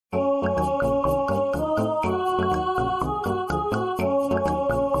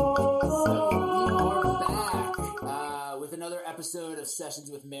of Sessions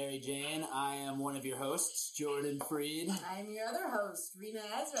with Mary Jane. I am one of your hosts, Jordan Freed. I'm your other host, Rena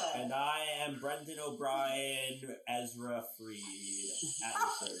Ezra. And I am Brendan O'Brien, Ezra Freed, at your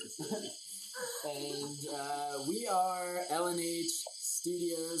services. And we are LNH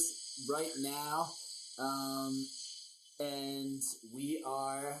Studios right now. And we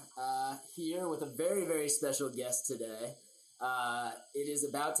are here with a very, very special guest today. It is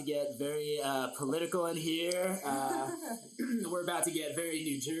about to get very political in here. We're about to get very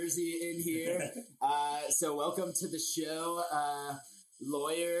New Jersey in here. So welcome to the show,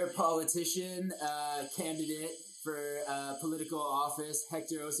 lawyer, politician, candidate for political office,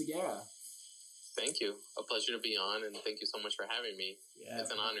 Hector Oseguera. Thank you. A pleasure to be on, and thank you so much for having me. Yeah,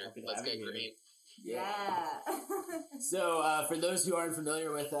 it's an honor. Let's get green. Yeah. So, for those who aren't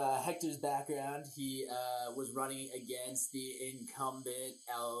familiar with Hector's background, he was running against the incumbent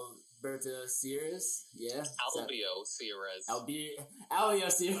Alberto Sears. Yeah, Albio Sears.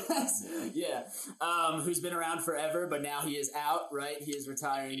 Albio Sears. Yeah, who's been around forever, but now he is out. Right, he is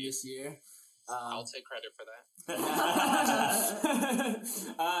retiring this year. I'll take credit for that.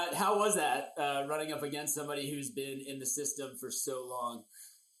 How was that running up against somebody who's been in the system for so long?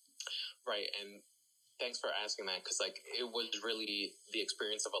 Right, and thanks for asking that, because it was really the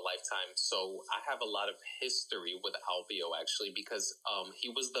experience of a lifetime. So I have a lot of history with Albio, actually, because he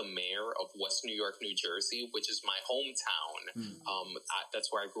was the mayor of West New York, New Jersey, which is my hometown. That's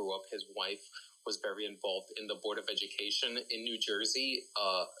where I grew up. His wife was very involved in the Board of Education in New Jersey.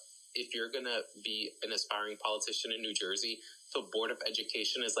 If you're going to be an aspiring politician in New Jersey, the Board of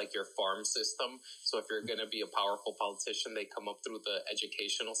Education is like your farm system. So if you're going to be a powerful politician, they come up through the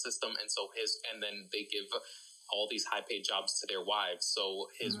educational system. And then they give all these high paid jobs to their wives.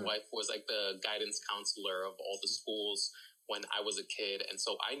 So his wife was like the guidance counselor of all the schools when I was a kid. And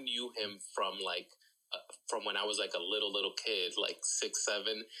so I knew him from when I was like a little kid, like 6,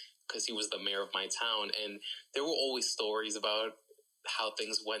 7, because he was the mayor of my town. And there were always stories about how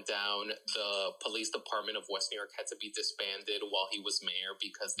things went down. The police department of West New York had to be disbanded while he was mayor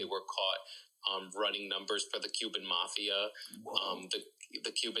because they were caught running numbers for the Cuban mafia.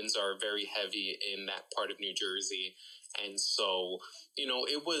 The Cubans are very heavy in that part of New Jersey. And so,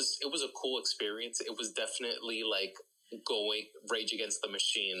 it was a cool experience. It was definitely like going Rage Against the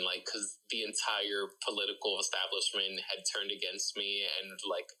Machine, because the entire political establishment had turned against me. And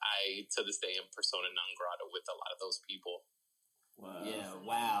I, to this day, am persona non grata with a lot of those people. Wow. Yeah,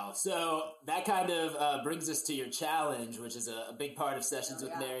 wow. So that kind of brings us to your challenge, which is a big part of Sessions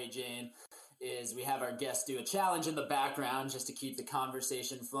with Mary Jane, is we have our guests do a challenge in the background just to keep the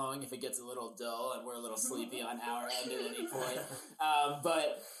conversation flowing if it gets a little dull and we're a little sleepy on our end at any point.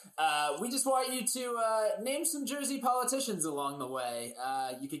 But we just want you to name some Jersey politicians along the way.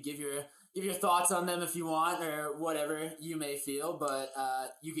 You could give your thoughts on them if you want, or whatever you may feel, but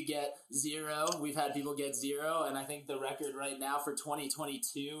you could get 0. We've had people get 0, and I think the record right now for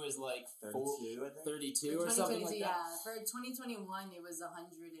 2022 is like 32 or something like that. Yeah, for 2021 it was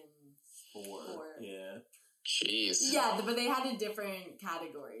 104. Yeah. Jeez. Yeah, but they had a different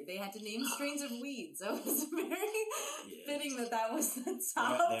category. They had to name strains of weed, so it was very fitting that was the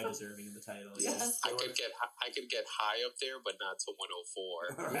top. They're deserving of the title. Yes. I could get high up there, but not to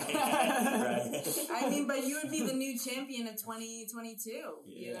 104. Right. I mean, but you would be the new champion of 2022.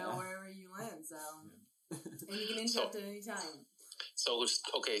 Wherever you land. So, and you can interrupt at any time. So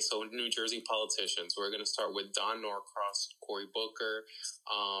New Jersey politicians. We're going to start with Don Norcross, Cory Booker.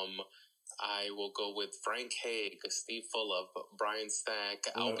 I will go with Frank Hague, Steve Fulop, Brian Stack,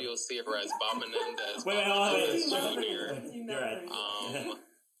 Albio Sears, Bob Menendez, Jr. You're right.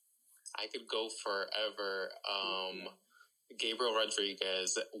 I could go forever. Gabriel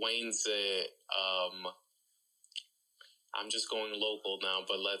Rodriguez, Wayne Zitt. I'm just going local now,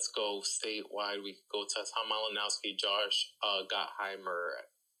 but let's go statewide. We could go to Tom Malinowski, Josh Gottheimer,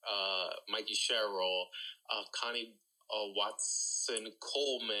 Mikey Sherrill, Connie Watson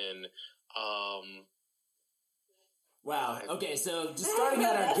Coleman. Wow. Okay, so just starting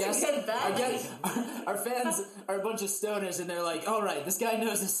at our guests, our fans are a bunch of stoners, and they're like, "All right, this guy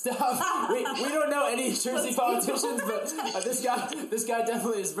knows his stuff." We don't know any Jersey politicians, but this guy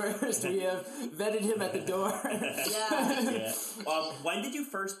definitely is versed. We have vetted him at the door. Yeah. When did you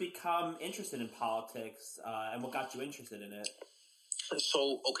first become interested in politics, and what got you interested in it?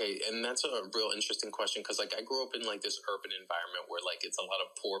 So, okay, and that's a real interesting question because, I grew up in, this urban environment where, it's a lot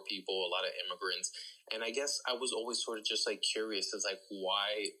of poor people, a lot of immigrants, and I guess I was always sort of just, curious as,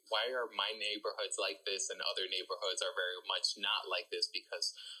 why are my neighborhoods like this and other neighborhoods are very much not like this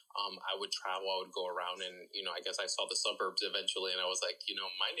because I would travel, I would go around, and, I guess I saw the suburbs eventually, and I was like,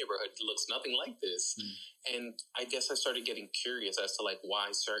 my neighborhood looks nothing like this. And I guess I started getting curious as to, like,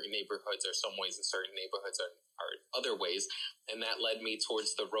 why certain neighborhoods are some ways and certain neighborhoods are other ways. And that led me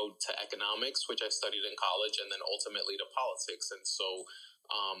towards the road to economics, which I studied in college, and then ultimately to politics. And so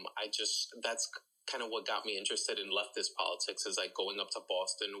that's kind of what got me interested in leftist politics, is like going up to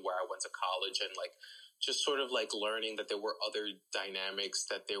Boston, where I went to college, and like just sort of like learning that there were other dynamics,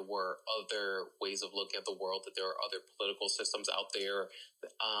 that there were other ways of looking at the world, that there are other political systems out there.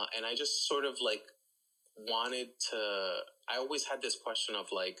 And I just sort of like I always had this question of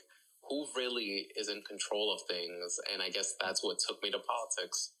like, who really is in control of things? And I guess that's what took me to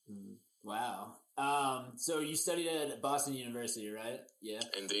politics. Wow. So you studied at Boston University, right? Yeah.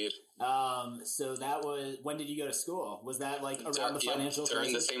 Indeed. So that was, when did you go to school? Was that like around the financial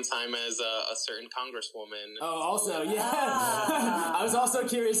during crisis? the same time as a certain congresswoman. Oh, also, yeah. I was also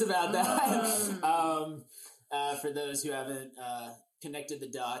curious about that. For those who haven't connected the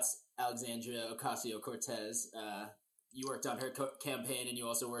dots, Alexandria Ocasio-Cortez, you worked on her campaign, and you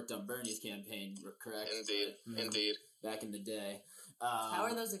also worked on Bernie's campaign, correct? Indeed, indeed. Back in the day. How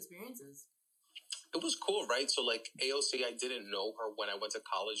are those experiences? It was cool, right? So, like, AOC, I didn't know her when I went to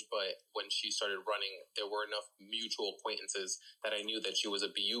college, but when she started running, there were enough mutual acquaintances that I knew that she was a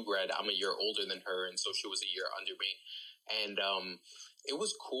BU grad. I'm a year older than her, and so she was a year under me. And it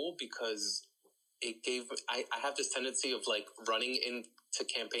was cool because it gave... I have this tendency of, like, running into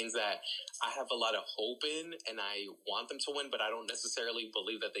campaigns that I have a lot of hope in, and I want them to win, but I don't necessarily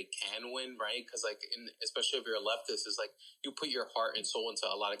believe that they can win, right? Because, like, especially if you're a leftist, it's like you put your heart and soul into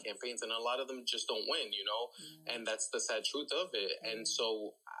a lot of campaigns, and a lot of them just don't win, And that's the sad truth of it. And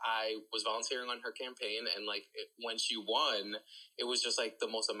so I was volunteering on her campaign, and, like, when she won, it was just, like, the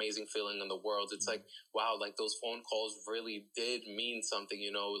most amazing feeling in the world. It's like, wow, like, those phone calls really did mean something,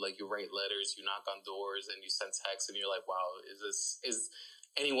 Like, you write letters, you knock on doors, and you send texts, and you're like, wow, is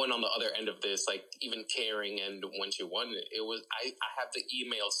anyone on the other end of this, like, even caring? And when she won, it was, I have the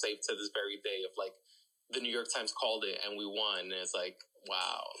email saved to this very day of, like, the New York Times called it and we won. And it's like,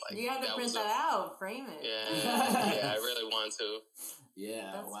 wow. Like, you had to print that out, frame it. Yeah, I really want to.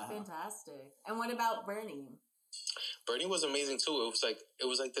 Yeah, that's fantastic. And what about Bernie? Bernie was amazing too. It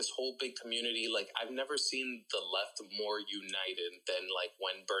was like this whole big community. Like, I've never seen the left more united than like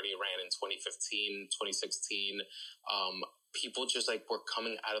when Bernie ran in 2015, 2016. People just like were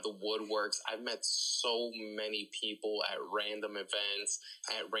coming out of the woodworks. I've met so many people at random events,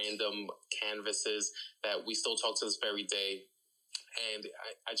 at random canvases that we still talk to this very day. And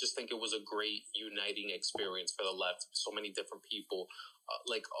I just think it was a great uniting experience for the left. So many different people,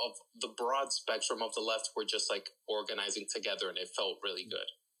 like of the broad spectrum of the left, were just like organizing together, and it felt really good.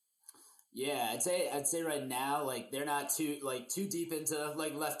 Yeah, I'd say right now, like, they're not too deep into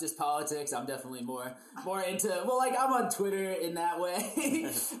like leftist politics. I'm definitely more into, well, like, I'm on Twitter in that way. We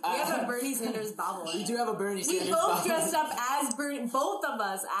have a Bernie Sanders bobblehead. We do have a Bernie Sanders. We both dressed up as both of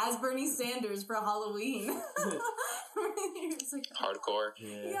us as Bernie Sanders for Halloween. It's like, hardcore.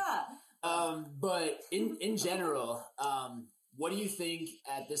 Yeah. But in general, what do you think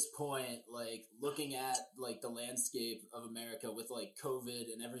at this point, like, looking at, like, the landscape of America with, like,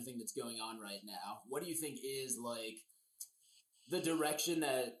 COVID and everything that's going on right now, what do you think is, like, the direction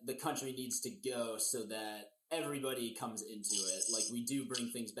that the country needs to go so that everybody comes into it? Like, we do bring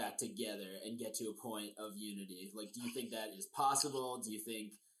things back together and get to a point of unity. Like, do you think that is possible? Do you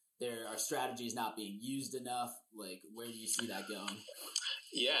think there are strategies not being used enough? Like, where do you see that going?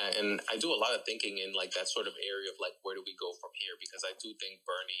 Yeah, and I do a lot of thinking in like that sort of area of like, where do we go from here? Because I do think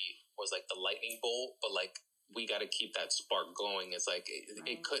Bernie was like the lightning bolt, but like we got to keep that spark going. It's like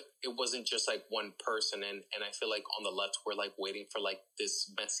it wasn't just like one person, and I feel like on the left we're like waiting for like this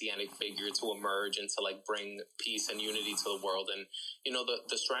messianic figure to emerge and to like bring peace and unity to the world. And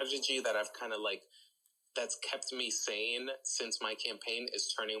the strategy that I've kind of like that's kept me sane since my campaign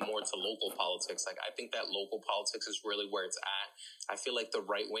is turning more to local politics. Like, I think that local politics is really where it's at. I feel like the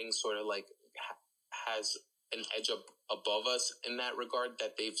right wing sort of like has an edge up above us in that regard,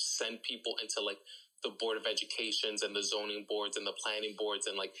 that they've sent people into like the Board of Educations and the zoning boards and the planning boards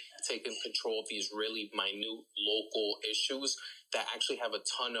and like taking control of these really minute local issues that actually have a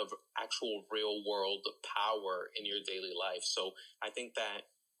ton of actual real world power in your daily life. So I think that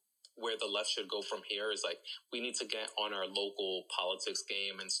where the left should go from here is like, we need to get on our local politics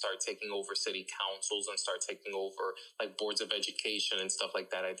game and start taking over city councils and start taking over like boards of education and stuff like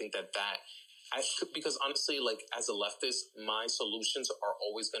that. I think because honestly, like as a leftist, my solutions are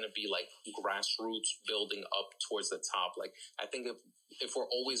always going to be like grassroots building up towards the top. Like, I think if if we're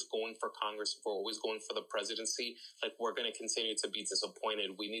always going for Congress, if we're always going for the presidency, like, we're going to continue to be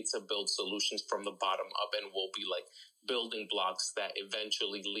disappointed. We need to build solutions from the bottom up, and we'll be like building blocks that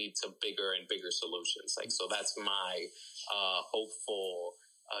eventually lead to bigger and bigger solutions. Like, so that's my hopeful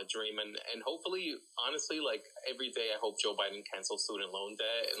dream, and hopefully, honestly, like, every day I hope Joe Biden cancels student loan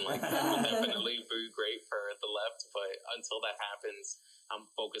debt, and like that would definitely be great for the left. But until that happens, I'm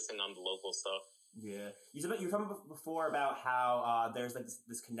focusing on the local stuff. Yeah, you were talking before about how there's like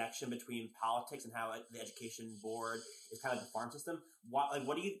this connection between politics and how the education board is kind of like the farm system. What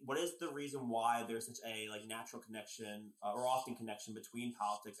is the reason why there's such a like natural connection or often connection between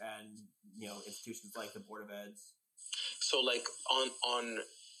politics and institutions like the Board of Eds? So, like, on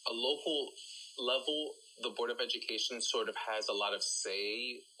a local level, the Board of Education sort of has a lot of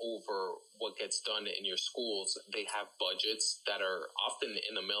say over what gets done in your schools. They have budgets that are often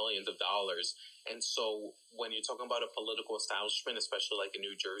in the millions of dollars. And so when you're talking about a political establishment, especially like in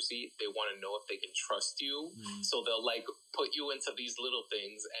New Jersey, they want to know if they can trust you. Mm-hmm. So they'll like put you into these little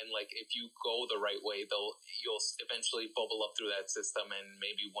things. And like, if you go the right way, you'll eventually bubble up through that system. And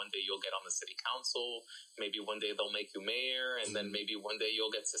maybe one day you'll get on the city council. Maybe one day they'll make you mayor. And then maybe one day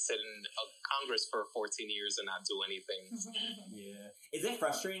you'll get to sit in Congress for 14 years and not do anything. Yeah. Is it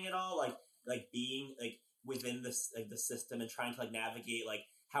frustrating at all? Like being like within this, like the system and trying to like navigate, like,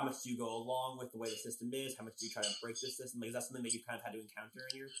 how much do you go along with the way the system is? How much do you try to break the system? Like, is that something that you kind of had to encounter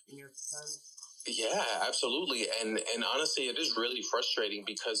in your time? Yeah, absolutely. And honestly, it is really frustrating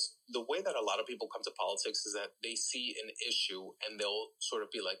because the way that a lot of people come to politics is that they see an issue and they'll sort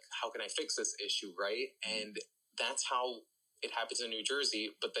of be like, how can I fix this issue, right? And that's how it happens in New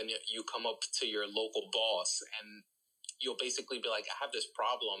Jersey. But then you come up to your local boss and you'll basically be like, I have this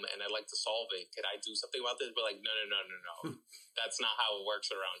problem and I'd like to solve it. Could I do something about this? But like, no. That's not how it works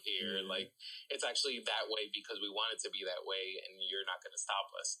around here. Mm-hmm. Like, it's actually that way because we want it to be that way and you're not going to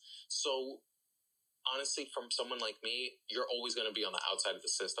stop us. So honestly, from someone like me, you're always going to be on the outside of the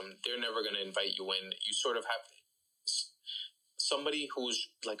system. They're never going to invite you in. You sort of have to. Somebody who's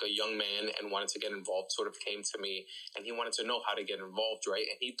like a young man and wanted to get involved sort of came to me and he wanted to know how to get involved, right?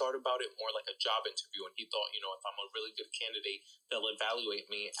 And he thought about it more like a job interview. And he thought, if I'm a really good candidate, they'll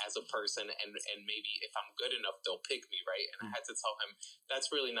evaluate me as a person. And maybe if I'm good enough, they'll pick me, right? And I had to tell him,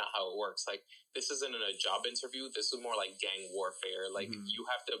 that's really not how it works. Like, this isn't a job interview. This is more like gang warfare. Like, you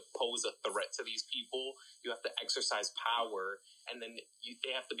have to pose a threat to these people. You have to exercise power. And then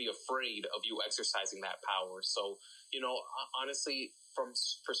they have to be afraid of you exercising that power. So, honestly,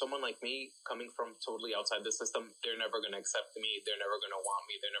 for someone like me, coming from totally outside the system, they're never going to accept me. They're never going to want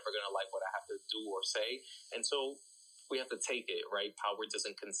me. They're never going to like what I have to do or say. And so we have to take it, right? Power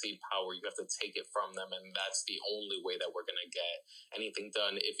doesn't concede power. You have to take it from them. And that's the only way that we're going to get anything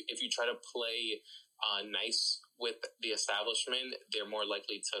done. If you try to play nice with the establishment, they're more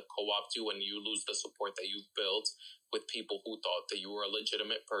likely to co-opt you and you lose the support that you've built with people who thought that you were a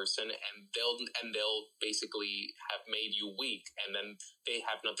legitimate person, and they'll basically have made you weak, and then they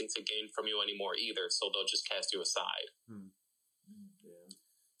have nothing to gain from you anymore either, so they'll just cast you aside. Yeah.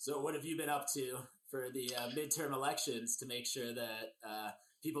 So what have you been up to for the midterm elections to make sure that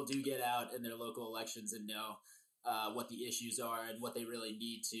people do get out in their local elections and know what the issues are and what they really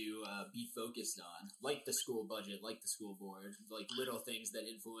need to be focused on, like the school budget, like the school board, like little things that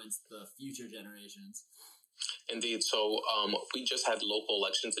influence the future generations? Indeed. So we just had local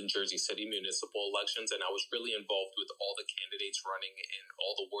elections in Jersey City, municipal elections, and I was really involved with all the candidates running in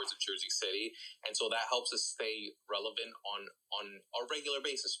all the wards of Jersey City. And so that helps us stay relevant on a regular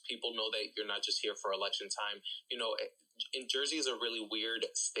basis. People know that you're not just here for election time. In Jersey is a really weird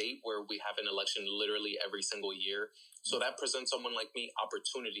state where we have an election literally every single year. So that presents someone like me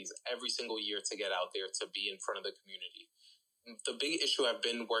opportunities every single year to get out there, to be in front of the community. The big issue I've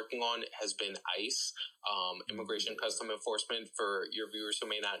been working on has been ICE, Immigration Custom Enforcement. For your viewers who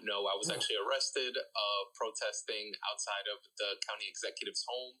may not know, I was actually arrested protesting outside of the county executive's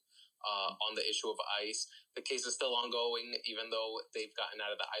home on the issue of ICE. The case is still ongoing, even though they've gotten out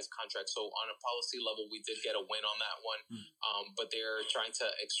of the ICE contract. So on a policy level, we did get a win on that one, but they're trying to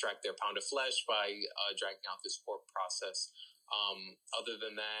extract their pound of flesh by dragging out this court process. Other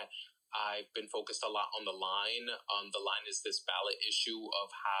than that, I've been focused a lot on the line. The line is this ballot issue of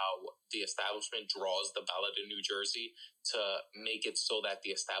how the establishment draws the ballot in New Jersey to make it so that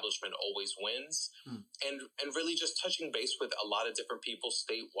the establishment always wins. And really just touching base with a lot of different people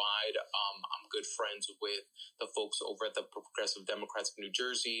statewide. I'm good friends with the folks over at the Progressive Democrats of New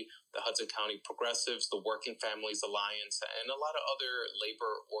Jersey, the Hudson County Progressives, the Working Families Alliance, and a lot of other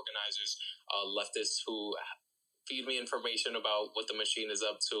labor organizers, leftists who feed me information about what the machine is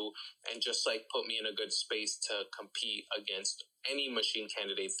up to and just like put me in a good space to compete against any machine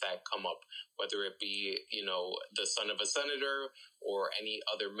candidates that come up, whether it be, the son of a senator or any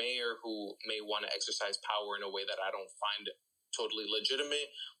other mayor who may want to exercise power in a way that I don't find totally legitimate.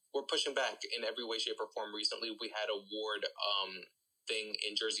 We're pushing back in every way, shape, or form. Recently, we had a ward thing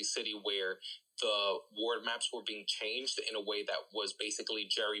in Jersey City where the ward maps were being changed in a way that was basically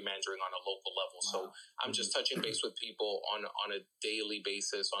gerrymandering on a local level. Wow. So I'm just touching base with people on a daily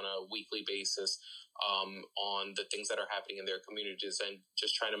basis, on a weekly basis, on the things that are happening in their communities, and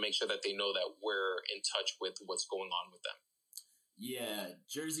just trying to make sure that they know that we're in touch with what's going on with them. Yeah,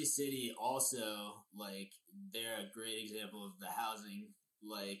 Jersey City also, they're a great example of the housing,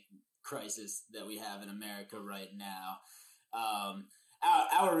 crisis that we have in America right now.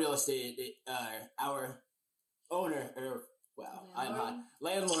 Our real estate, our owner,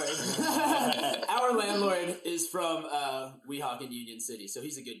 landlord. Our landlord is from Weehawken, Union City, so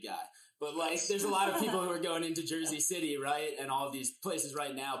he's a good guy. But there's a lot of people who are going into Jersey City, right, and all of these places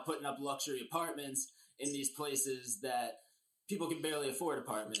right now, putting up luxury apartments in these places that people can barely afford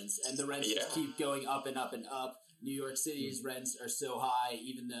apartments, and the rents just keep going up and up and up. New York City's rents are so high,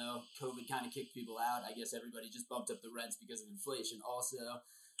 even though COVID kind of kicked people out. I guess everybody just bumped up the rents because of inflation also.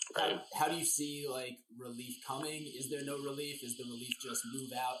 Right. How do you see, relief coming? Is there no relief? Is the relief just move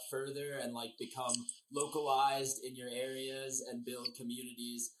out further and, become localized in your areas and build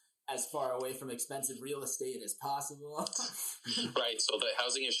communities as far away from expensive real estate as possible? Right. So the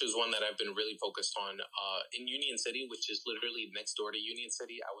housing issue is one that I've been really focused on. In Union City, which is literally next door to Union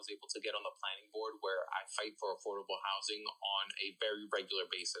City, I was able to get on the planning board where I fight for affordable housing on a very regular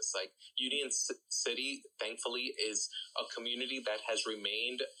basis. Union City, thankfully, is a community that has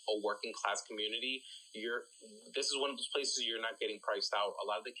remained a working class community. This is one of those places you're not getting priced out. A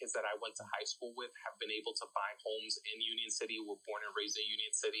lot of the kids that I went to high school with have been able to buy homes in Union City, were born and raised in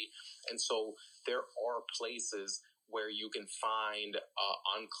Union City. And so there are places where you can find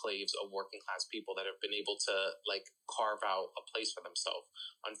enclaves of working class people that have been able to carve out a place for themselves.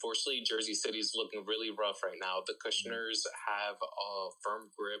 Unfortunately, Jersey City is looking really rough right now. The Kushners have a firm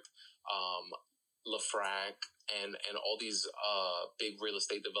grip. LaFrac and all these big real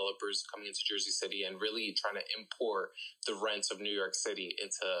estate developers coming into Jersey City and really trying to import the rents of New York City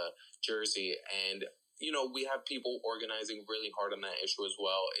into Jersey. And, we have people organizing really hard on that issue as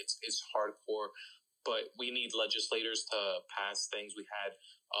well. It's hardcore, but we need legislators to pass things. We had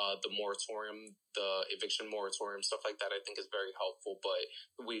the moratorium, the eviction moratorium, stuff like that, I think is very helpful, but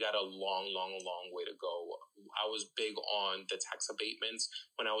we got a long, long, long way to go. I was big on the tax abatements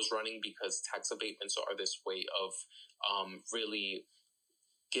when I was running because tax abatements are this way of really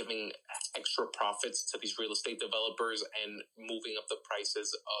giving extra profits to these real estate developers and moving up the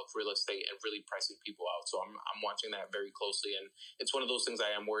prices of real estate and really pricing people out. So I'm watching that very closely, and it's one of those things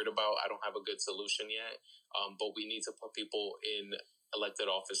I am worried about. I don't have a good solution yet, but we need to put people in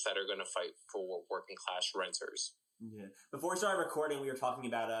elected office that are going to fight for working class renters. Yeah. Before we started recording, we were talking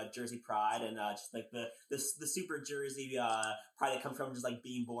about Jersey pride and just the super Jersey pride that comes from just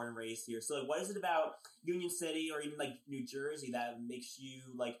being born and raised here. So what is it about Union City or even New Jersey that makes you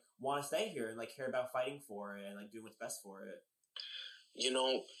want to stay here and care about fighting for it and doing what's best for it?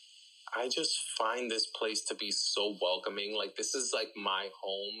 I just find this place to be so welcoming. This is my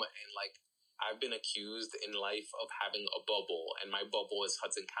home, and I've been accused in life of having a bubble, and my bubble is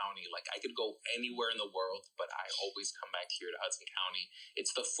Hudson County. I could go anywhere in the world, but I always come back here to Hudson County.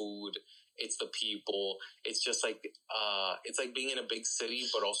 It's the food, it's the people. It's just it's like being in a big city,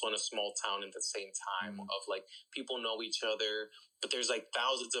 but also in a small town at the same time. Of people know each other, but there's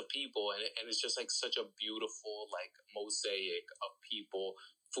thousands of people, and it's just such a beautiful mosaic of people,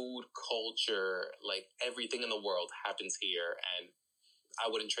 food, culture, everything in the world happens here, and I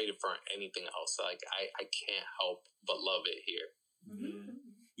wouldn't trade it for anything else. I can't help but love it here. Mm-hmm.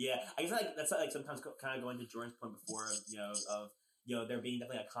 Yeah, I guess that's sometimes kind of going to Jordan's point before of there being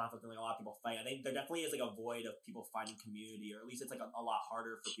definitely a conflict and a lot of people fighting. I think there definitely is a void of people finding community, or at least it's a lot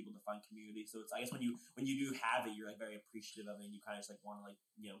harder for people to find community. So it's, I guess when you do have it, you're very appreciative of it, and you kind of just want to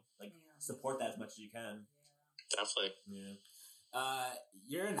support that as much as you can. Definitely. Yeah.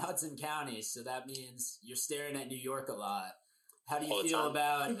 You're in Hudson County, so that means you're staring at New York a lot. How do you feel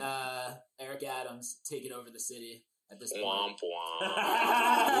about Eric Adams taking over the city at this point? Womp womp.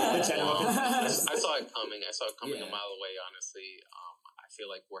 I saw it coming. A mile away, honestly. I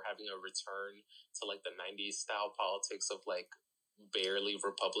feel we're having a return to the 90s style politics of barely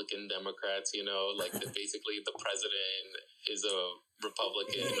Republican Democrats, like basically the president is a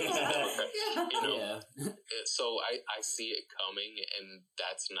Republican, he's a Democrat, So I see it coming, and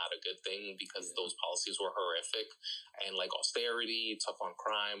that's not a good thing because those policies were horrific, and like austerity, tough on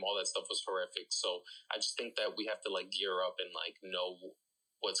crime, all that stuff was horrific. So I just think that we have to like gear up and like know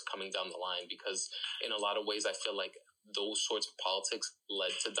what's coming down the line, because in a lot of ways I feel like those sorts of politics led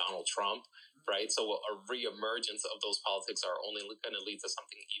to Donald Trump, right? So a reemergence of those politics are only going to lead to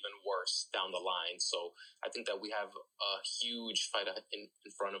something even worse down the line. So I think that we have a huge fight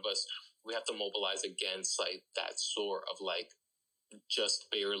in front of us. We have to mobilize against like that sort of like just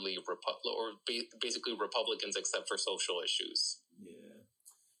barely basically Republicans except for social issues.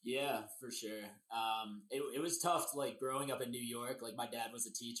 Yeah, for sure. It was tough, like, growing up in New York. Like, my dad was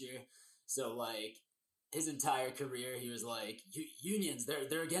a teacher, so, like, his entire career, he was like, unions,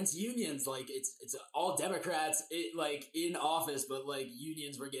 they're against unions. Like, it's all Democrats, in office, but, like,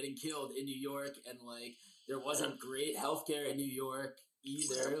 unions were getting killed in New York, and, like, there wasn't great healthcare in New York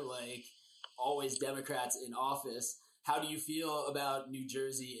either. Like, always Democrats in office. How do you feel about New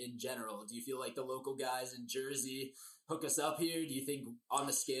Jersey in general? Do you feel like the local guys in Jersey hook us up here? Do you think on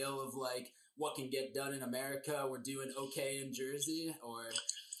the scale of like what can get done in America, we're doing okay in Jersey? Or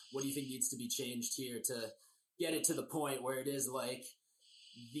what do you think needs to be changed here to get it to the point where it is like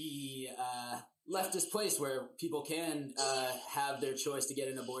the leftist place where people can have their choice to get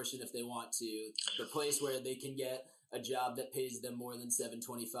an abortion if they want to, the place where they can get a job that pays them more than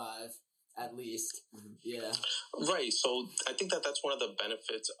 $7.25 at least? Yeah. Right. So I think that that's one of the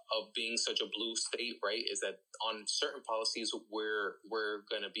benefits of being such a blue state, right? Is that on certain policies, we're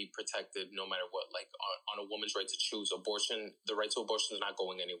going to be protected no matter what. Like on a woman's right to choose abortion, the right to abortion is not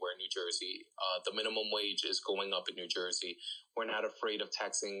going anywhere in New Jersey. The minimum wage is going up in New Jersey. We're not afraid of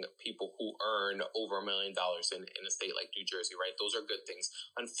taxing people who earn over $1 million in a state like New Jersey, right? Those are good things.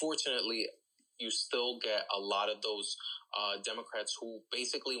 Unfortunately, you still get a lot of those Democrats who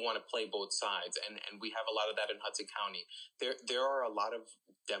basically want to play both sides, and we have a lot of that in Hudson County. There are a lot of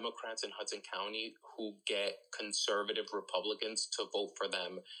Democrats in Hudson County who get conservative Republicans to vote for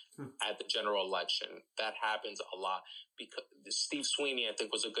them at the general election. That happens a lot because Steve Sweeney, I think,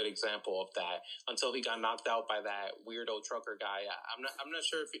 was a good example of that until he got knocked out by that weirdo trucker guy. I'm not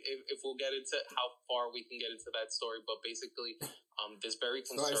sure if we'll get into how far we can get into that story, but basically, this very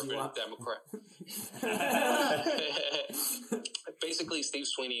conservative Democrat. Basically, Steve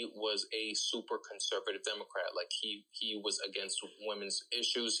Sweeney was a super conservative Democrat. Like he was against women's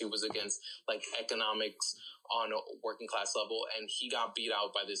issues. He was against like economics on a working class level, and he got beat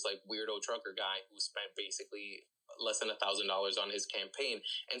out by this like weirdo trucker guy who spent basically less than $1,000 on his campaign.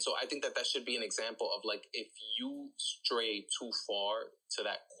 And so I think that should be an example of like, if you stray too far to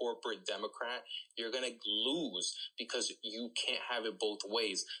that corporate Democrat, you're going to lose because you can't have it both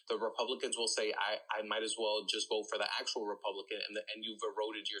ways. The Republicans will say, I might as well just vote for the actual Republican, and you've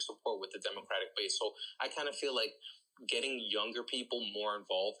eroded your support with the Democratic base. So I kind of feel like getting younger people more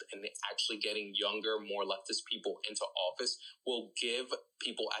involved and actually getting younger, more leftist people into office will give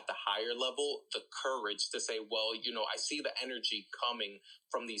people at the higher level the courage to say, well, I see the energy coming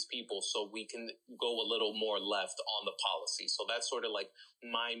from these people, so we can go a little more left on the policy. So that's sort of like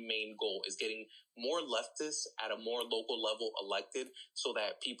my main goal, is getting more leftists at a more local level elected, so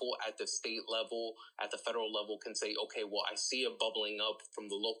that people at the state level, at the federal level can say, okay, well, I see it bubbling up from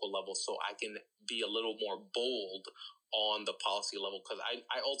the local level, so I can be a little more bold on the policy level, because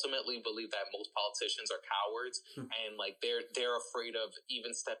I ultimately believe that most politicians are cowards and like they're afraid of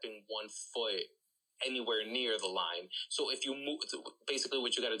even stepping one foot anywhere near the line. So if you move, basically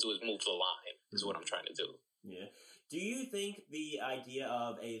what you got to do is move the line, is what I'm trying to do. Yeah. Do you think the idea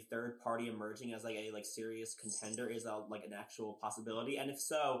of a third party emerging as like a serious contender is like an actual possibility? And if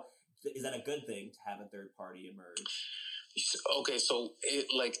so, is that a good thing to have a third party emerge? Okay, so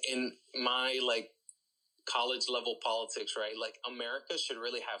in my college level politics, right? Like America should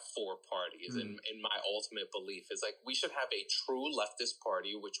really have four parties. In my ultimate belief is like, we should have a true leftist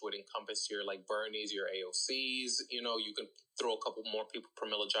party, which would encompass your like Bernies, your AOCs, you can throw a couple more people,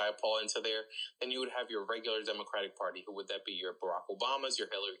 Pramila Jayapal, into there. Then you would have your regular Democratic Party. Who would that be? Your Barack Obamas, your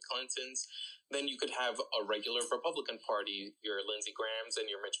Hillary Clintons. Then you could have a regular Republican Party, your Lindsey Grahams and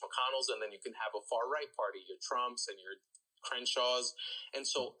your Mitch McConnells. And then you can have a far right party, your Trumps and your Crenshaws. And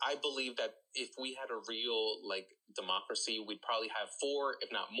so I believe that if we had a real democracy, we'd probably have four,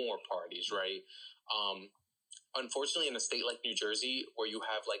 if not more, parties, right? Unfortunately, in a state like New Jersey, where you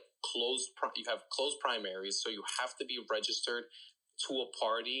have closed primaries, so you have to be registered to a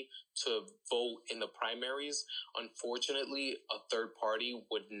party to vote in the primaries. Unfortunately, a third party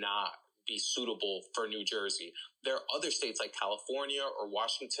would not be suitable for New Jersey. There are other states like California or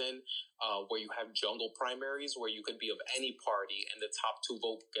Washington where you have jungle primaries where you could be of any party and the top 2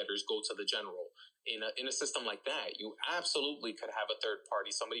 vote getters go to the general. In a system like that, you absolutely could have a third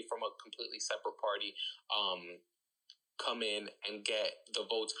party, somebody from a completely separate party, come in and get the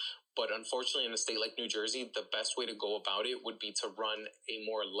votes. But unfortunately, in a state like New Jersey, the best way to go about it would be to run a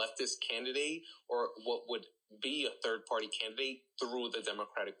more leftist candidate or what would be a third-party candidate through the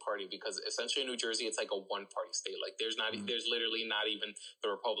Democratic Party, because essentially in New Jersey, it's like a one-party state. Like there's literally not even the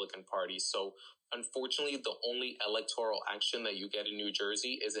Republican Party. So unfortunately, the only electoral action that you get in New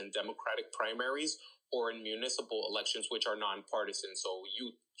Jersey is in Democratic primaries or in municipal elections, which are nonpartisan. So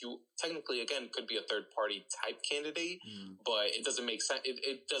you technically, again, could be a third-party type candidate, but it doesn't make sense.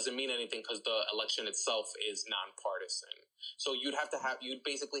 It doesn't mean anything because the election itself is nonpartisan. So you'd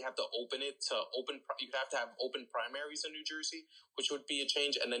basically have to you'd have to have open primaries in New Jersey, which would be a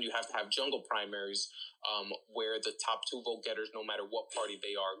change. And then you have to have jungle primaries, where the top 2 vote getters, no matter what party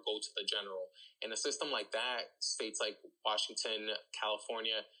they are, go to the general. In a system like that, states like Washington,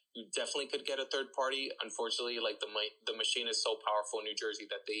 California, you definitely could get a third party. Unfortunately, like the machine is so powerful in New Jersey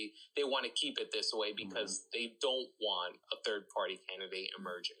that they want to keep it this way because they don't want a third party candidate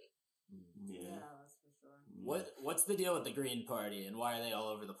emerging. Yeah, that's for sure. What's the deal with the Green Party and why are they all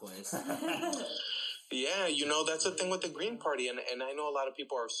over the place? Yeah, that's the thing with the Green Party, and I know a lot of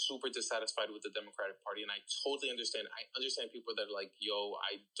people are super dissatisfied with the Democratic Party, and I totally understand. I understand people that are like, yo,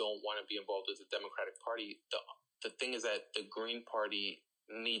 I don't want to be involved with the Democratic Party. The thing is that the Green Party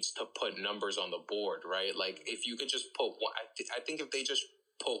needs to put numbers on the board, right? Like, if you could just put one, I think if they just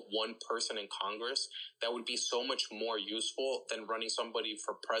put one person in Congress, that would be so much more useful than running somebody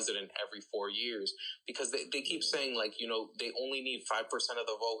for president every 4 years, because they keep saying, like, they only need 5% of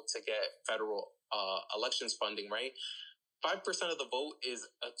the vote to get federal elections funding, right? 5% of the vote is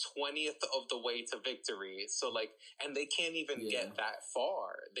a 20th of the way to victory. So, like, and they can't even get that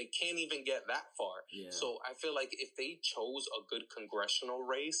far. They can't even get that far. Yeah. So I feel like if they chose a good congressional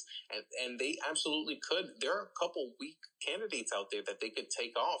race, and they absolutely could, there are a couple weak candidates out there that they could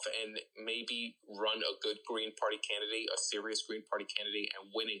take off and maybe run a good Green Party candidate, a serious Green Party candidate, and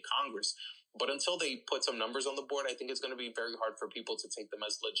win in Congress. But until they put some numbers on the board, I think it's going to be very hard for people to take them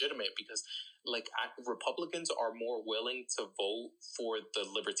as legitimate, because, like, Republicans are more willing to vote for the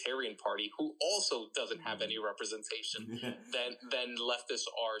Libertarian Party, who also doesn't have any representation, than leftists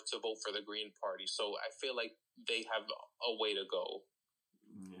are to vote for the Green Party. So I feel like they have a way to go.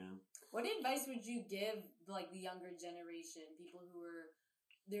 Yeah. What advice would you give, like, the younger generation, people who are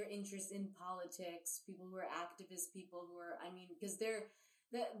their interest in politics, people who are activists, people who are, because they're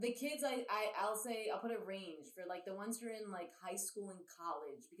the kids, I'll say, I'll put a range for, like, the ones who are in, like, high school and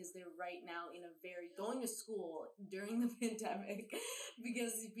college, because they're right now going to school during the pandemic,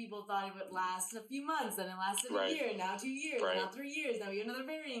 because people thought it would last a few months, then it lasted a year, now 2 years, now 3 years, now we have another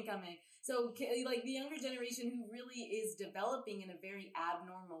variant coming. So, like, the younger generation who really is developing in a very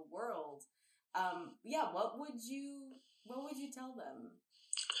abnormal world, what would you tell them?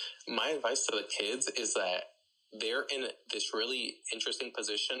 My advice to the kids is that they're in this really interesting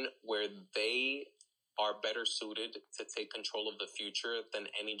position where they are better suited to take control of the future than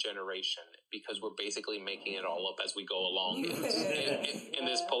any generation, because we're basically making it all up as we go along in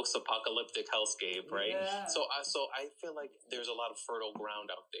this post-apocalyptic hellscape, right? Yeah. So I feel like there's a lot of fertile ground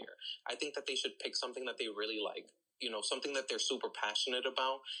out there. I think that they should pick something that they really like, something that they're super passionate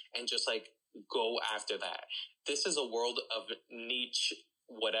about, and just, like, go after that. This is a world of niche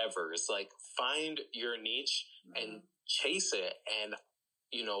whatever. It's like, find your niche and chase it. And,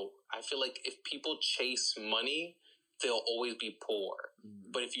 I feel like if people chase money, they'll always be poor.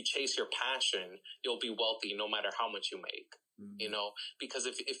 But if you chase your passion, you'll be wealthy no matter how much you make, because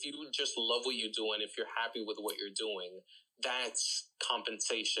if you just love what you do and if you're happy with what you're doing, that's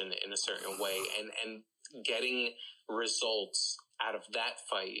compensation in a certain way. And getting results out of that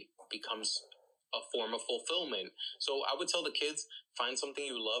fight becomes a form of fulfillment. So I would tell the kids, find something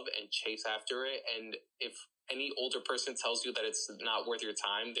you love and chase after it. And if any older person tells you that it's not worth your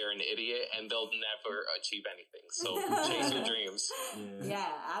time, they're an idiot and they'll never achieve anything. So chase your dreams. Yeah,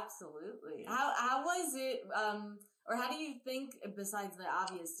 absolutely. How was it, or how do you think, besides the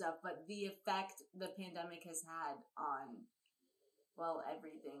obvious stuff, but the effect the pandemic has had on, well,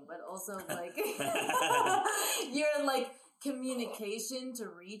 everything, but also, like, your, like, communication to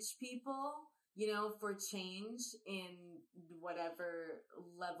reach people, for change in whatever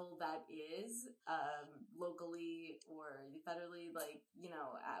level that is, locally or federally, like,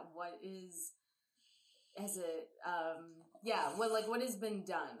 has it, what has been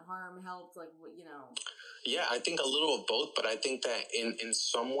done? Harm, helped, like, what, you know? Yeah, I think a little of both, but I think that in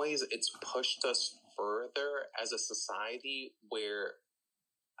some ways it's pushed us further as a society where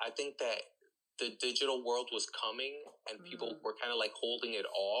I think that the digital world was coming and people were kind of like holding it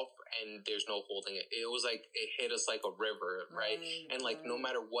off, and there's no holding it. It was like it hit us like a river, right? And like no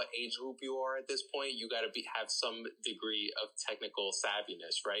matter what age group you are at this point, you got to have some degree of technical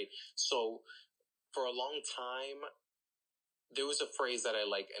savviness, right? So for a long time, there was a phrase that I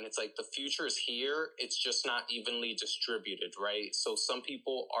like, and it's like, the future is here, it's just not evenly distributed, right? So some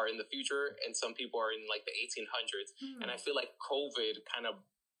people are in the future and some people are in like the 1800s. And I feel like COVID kind of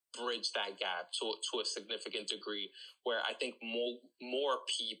bridged that gap to a significant degree, where I think more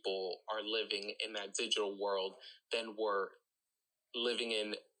people are living in that digital world than were living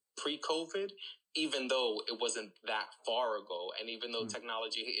in pre-COVID, even though it wasn't that far ago. And even though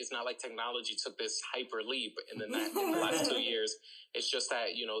technology, it's not like technology took this hyper leap in the last 2 years. It's just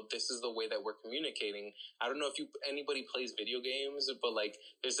that, you know, this is the way that we're communicating. I don't know if anybody plays video games, but like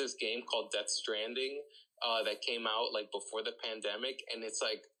there's this game called Death Stranding that came out like before the pandemic, and it's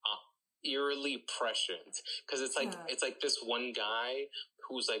like eerily prescient, because it's like this one guy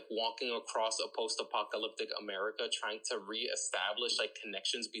who's like walking across a post-apocalyptic America trying to reestablish like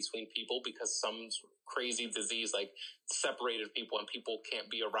connections between people, because some crazy disease like separated people and people can't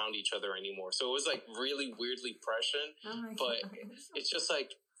be around each other anymore. So it was like really weirdly prescient, but it's just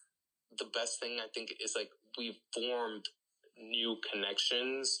like the best thing I think is like we've formed new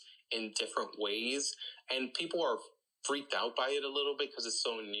connections in different ways, and people are freaked out by it a little bit because it's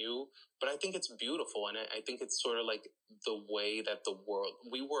so new, but I think it's beautiful, and I think it's sort of like the way that the world,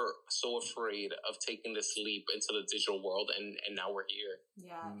 we were so afraid of taking this leap into the digital world, and now we're here.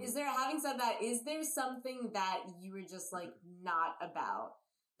 Yeah. Is there, having said that, is there something that you were just like not about,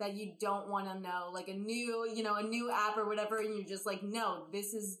 that you don't want to know, like a new app or whatever, and you're just like, no,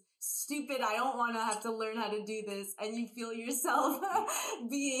 this is stupid, I don't want to have to learn how to do this, and you feel yourself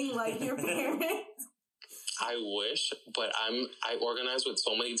being like your parents? I wish, but I organize with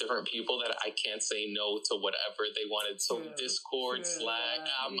so many different people that I can't say no to whatever they wanted. So Discord, Slack,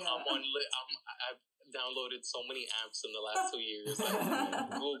 I've downloaded so many apps in the last 2 years, like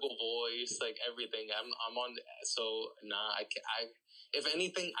Google Voice, like everything. I'm on. So if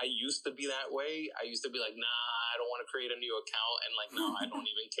anything, I used to be that way. I used to be like, I don't want to create a new account, and like, I don't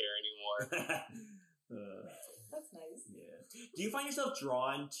even care anymore. That's nice. Yeah. Do you find yourself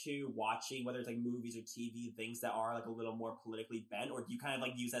drawn to watching, whether it's like movies or TV, things that are like a little more politically bent, or do you kind of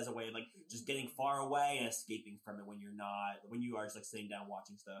like use it as a way of like just getting far away and escaping from it when you are just like sitting down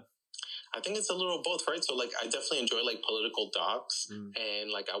watching stuff? I think it's a little of both, right? So, like, I definitely enjoy, like, political docs,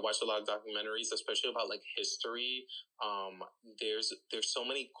 and, like, I watch a lot of documentaries, especially about, like, history. There's so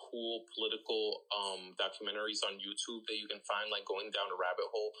many cool political documentaries on YouTube that you can find, like, going down a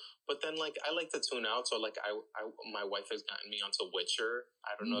rabbit hole. But then, like, I like to tune out. So, like, my wife has gotten me onto Witcher.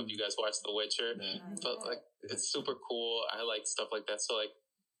 I don't know if you guys watch The Witcher, but, like, it's super cool. I like stuff like that. So, like,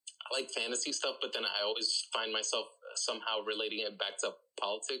 I like fantasy stuff, but then I always find myself somehow relating it back to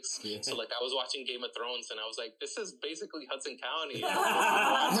politics. Yeah. So, like, I was watching Game of Thrones, and I was like, this is basically Hudson County.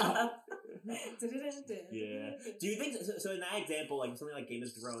 Yeah. Do you think, so in that example, like, something like Game of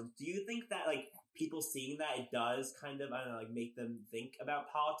Thrones, do you think that, like, people seeing that, it does kind of, I don't know, like, make them think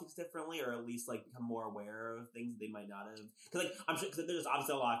about politics differently, or at least, like, become more aware of things they might not have? Because, like, I'm sure, because there's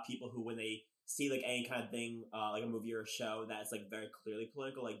obviously a lot of people who, when they see like any kind of thing, like a movie or a show that's like very clearly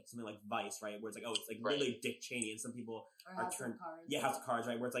political, like something like Vice, right? Where it's like, oh, it's like really Dick Cheney, and some people are turned, House of Cards,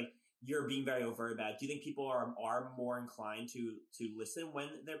 right? Where it's like you're being very overt about it. Do you think people are more inclined to listen when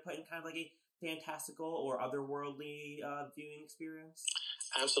they're put in kind of like a fantastical or otherworldly viewing experience?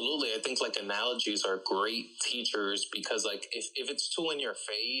 Absolutely. I think like analogies are great teachers, because like if it's too in your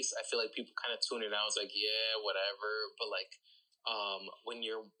face, I feel like people kind of tune it out. It's like, yeah, whatever. But like,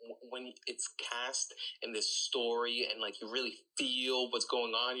 when it's cast in this story and like you really feel what's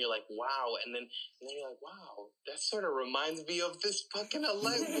going on, you're like, wow, and then you're like, wow, that sort of reminds me of this fucking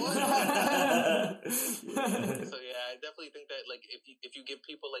what? So yeah, I definitely think that like if you give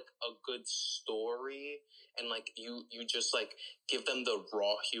people like a good story, and like you just like give them the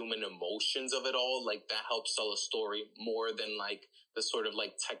raw human emotions of it all, like that helps tell a story more than like the sort of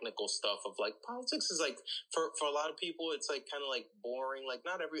like technical stuff of like politics is like for a lot of people it's like kind of like boring. Like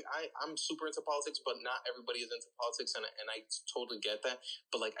I'm super into politics, but not everybody is into politics, and I totally get that.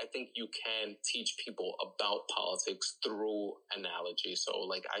 But like I think you can teach people about politics through analogy. So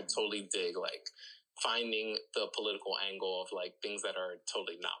like I totally dig like finding the political angle of like things that are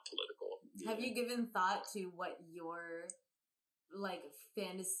totally not political. Have you given thought to what your like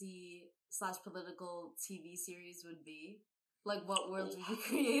fantasy / political TV series would be? Like, what worlds would you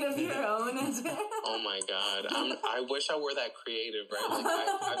create of your own? Oh my God. I wish I were that creative, right?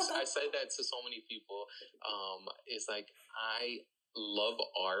 Like, I said that to so many people. It's like, I love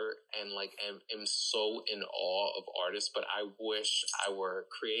art and like am so in awe of artists, but I wish I were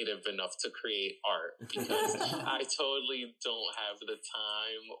creative enough to create art, because I totally don't have the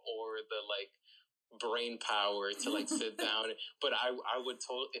time or the like brain power to like sit down. But I would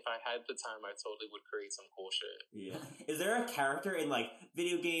if I had the time, I totally would create some cool shit. Yeah. Is there a character in like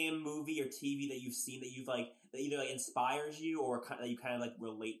video game, movie, or TV that you've seen that you've like that either like inspires you or that you kind of like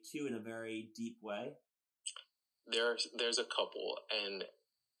relate to in a very deep way? There's a couple, and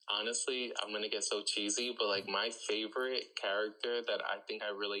honestly, I'm gonna get so cheesy, but like my favorite character that I think I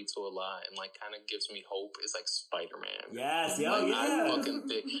relate to a lot and like kind of gives me hope is like Spider-Man. Yes, like, yeah.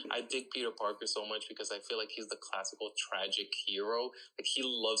 I dig Peter Parker so much because I feel like he's the classical tragic hero. Like, he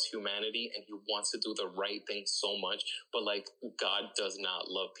loves humanity and he wants to do the right thing so much, but like God does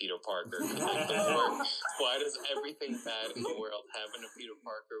not love Peter Parker. Like, why does everything bad in the world happen to Peter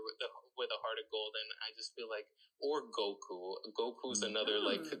Parker with a heart of gold? And I just feel like, or Goku. Goku's another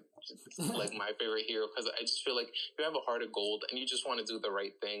like my favorite hero, because I just feel like you have a heart of gold and you just want to do the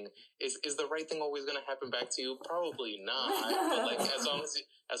right thing. Is the right thing always going to happen back to you? Probably not. But like, as long as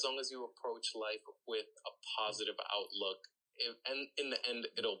you approach life with a positive outlook, and in the end,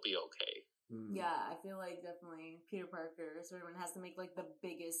 it'll be okay. Yeah, I feel like definitely Peter Parker Spider-Man has to make like the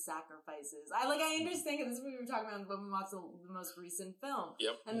biggest sacrifices. I understand, because this is what we were talking about when we watched the most recent film.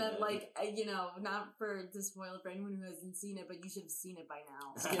 Yep. And then like, not to spoil it for anyone who hasn't seen it, but you should have seen it by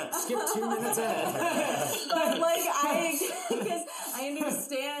now. Skip 2 minutes ahead. But like, because I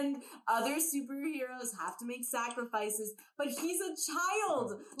understand other superheroes have to make sacrifices, but he's a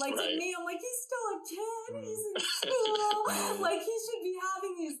child. Like, to me, I'm like, he's still a kid. He's in school. Like, he should be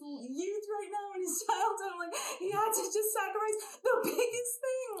having his youth right now in his childhood. I'm like, he had to just sacrifice the biggest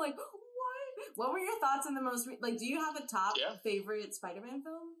thing. Like, what were your thoughts on the most do you have a top favorite Spider-Man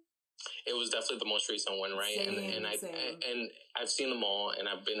film? It was definitely the most recent one, right? Same. And I've seen them all, and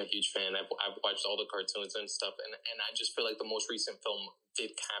I've been a huge fan. I've watched all the cartoons and stuff, and I just feel like the most recent film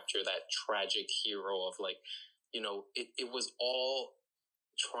did capture that tragic hero of like, it was all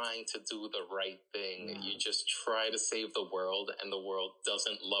trying to do the right thing. You just try to save the world, and the world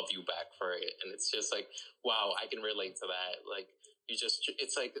doesn't love you back for it. And it's just like, wow, I can relate to that. Like,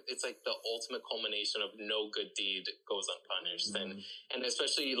 it's like the ultimate culmination of no good deed goes unpunished. And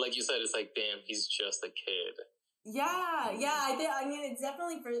especially, like you said, it's like, damn, he's just a kid. Yeah. I mean, it's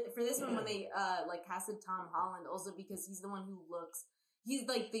definitely for this one when they casted Tom Holland, also because he's the one who he's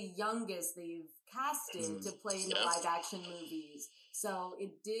like the youngest they've casted to play in the live action movies. So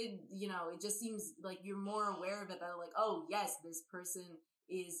it did, it just seems like you're more aware of it, that like, oh yes, this person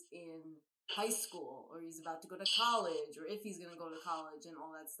is in high school, or he's about to go to college, or if he's going to go to college, and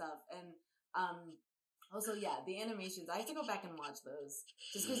all that stuff. And also, the animations, I have to go back and watch those,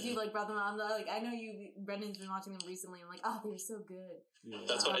 just because you like brought them on. Like, I know Brendan's been watching them recently. I'm like, oh, they're so good. Yeah.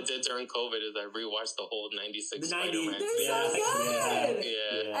 That's what I did during COVID, is I rewatched the whole 96 They're Spider-Man. so good!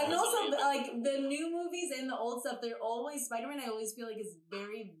 Yeah. And also, like, the new movies and the old stuff, they're always, Spider-Man, I always feel like is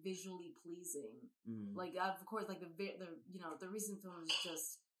very visually pleasing. Like, of course, like, the recent film is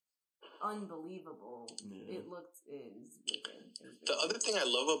just unbelievable. It is wicked. The other thing I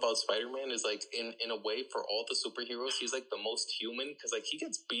love about Spider-Man is like, in a way, for all the superheroes, he's like the most human, because like he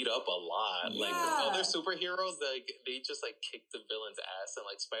gets beat up a lot. Like, other superheroes, like they just like kick the villain's ass, and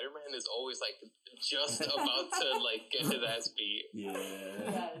like Spider-Man is always like just about to like get his ass beat. Yeah,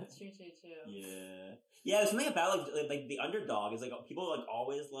 it's true. Yeah, there's something about like the underdog is like, people like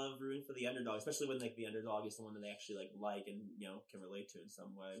always love rooting for the underdog, especially when like the underdog is someone that they actually like and can relate to in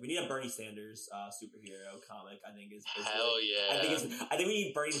some way. We need a Bernie Sanders superhero comic. I think is hell really, yeah. I think we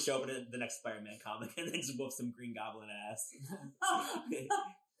need Bernie to show up in the next Spider-Man comic and then just whoop some Green Goblin ass. I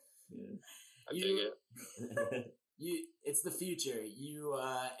dig it. It's the future. You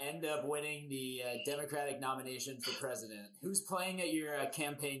end up winning the Democratic nomination for president. Who's playing at your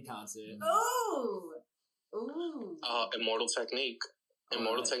campaign concert? Ooh. Immortal Technique.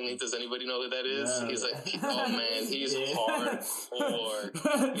 Immortal Technique, does anybody know who that is? Yeah. He's like, oh man, he's hardcore.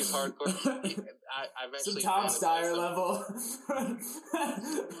 He's hardcore. I've actually some Tom Steyer level.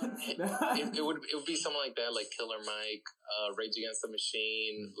 it would be something like that, like Killer Mike, Rage Against the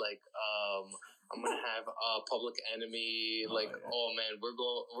Machine, like I'm gonna have Public Enemy, oh man,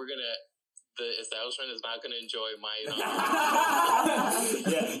 we're gonna. The establishment is not going to enjoy my.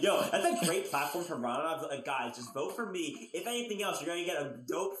 That's a great platform for run. Guys, just vote for me. If anything else, you're going to get a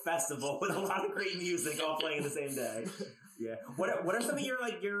dope festival with a lot of great music all playing the same day. Yeah. What are some of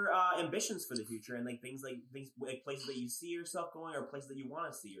your ambitions for the future and things like places that you see yourself going or places that you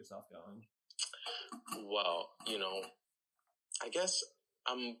want to see yourself going? Well, I guess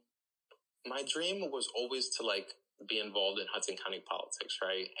my dream was always to be involved in Hudson County politics,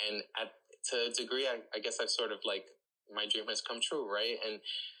 right? And to a degree, I guess I've sort of my dream has come true, right? And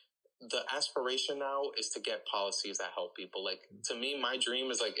the aspiration now is to get policies that help people. To me, my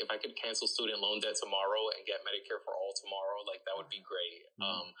dream is if I could cancel student loan debt tomorrow and get Medicare for all tomorrow, that would be great.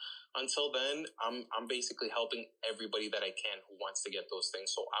 Until then, I'm basically helping everybody that I can who wants to get those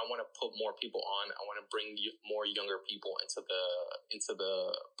things. So I want to put more people on. I want to bring more younger people into the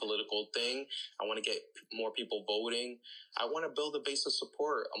political thing. I want to get more people voting. I want to build a base of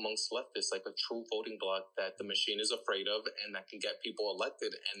support amongst leftists, a true voting bloc that the machine is afraid of and that can get people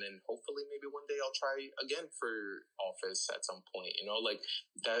elected. And then hopefully maybe one day I'll try again for office at some point,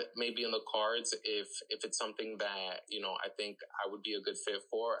 that may be in the cards if it's something that, I think I would be a good fit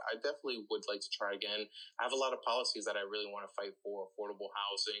for. I definitely would like to try again. I have a lot of policies that I really want to fight for: affordable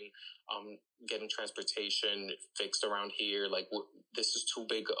housing, getting transportation fixed around here. This is too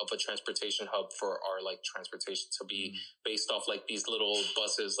big of a transportation hub for our transportation to be based off these little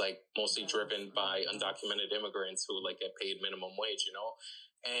buses, mostly driven by undocumented immigrants who get paid minimum wage,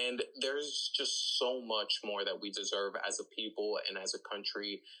 And there's just so much more that we deserve as a people and as a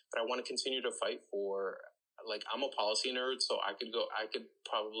country that I want to continue to fight for. I'm a policy nerd, so I could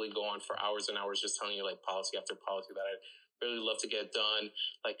probably go on for hours and hours just telling you policy after policy that I'd really love to get done.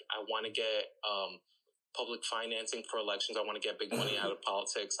 I want to get public financing for elections. I want to get big money out of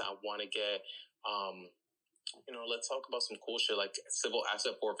politics. I want to get let's talk about some cool shit civil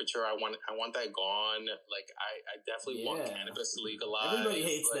asset forfeiture. I want that gone. I definitely want cannabis legalized. Everybody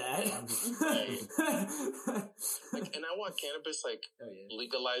hates that. Right. And I want cannabis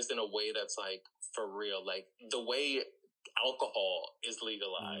legalized in a way that's for real. The way alcohol is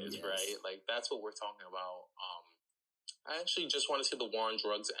legalized, right? That's what we're talking about. I actually just want to see the war on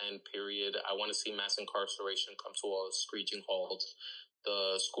drugs end, period. I want to see mass incarceration come to a screeching halt.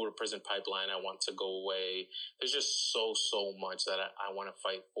 The school to prison pipeline I want to go away. There's just so much that I want to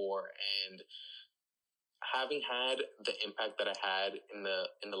fight for. And having had the impact that I had in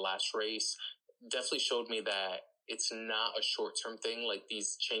the last race definitely showed me that it's not a short-term thing.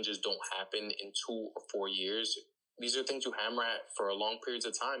 These changes don't happen in 2 or 4 years. These are things you hammer at for long periods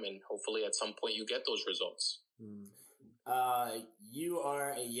of time, and hopefully at some point you get those results. You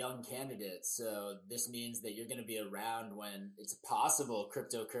are a young candidate, so this means that you're going to be around when it's possible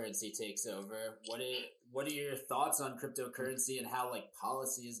cryptocurrency takes over. What are your thoughts on cryptocurrency and how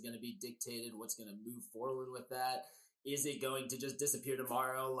policy is going to be dictated? What's going to move forward with that? Is it going to just disappear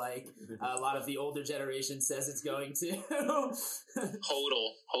tomorrow a lot of the older generation says it's going to? Hodl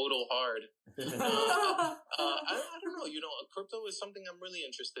hard. I don't know. Crypto is something I'm really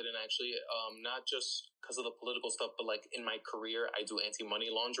interested in, actually. Not just because of the political stuff, but in my career, I do anti-money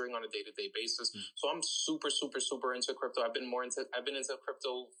laundering on a day-to-day basis. So I'm super into crypto. I've been into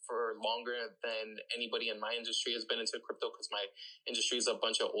crypto for longer than anybody in my industry has been into crypto because my industry is a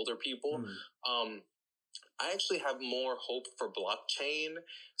bunch of older people. I actually have more hope for blockchain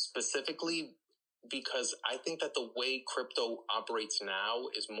specifically because I think that the way crypto operates now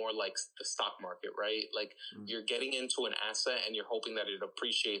is more like the stock market, right? You're getting into an asset and you're hoping that it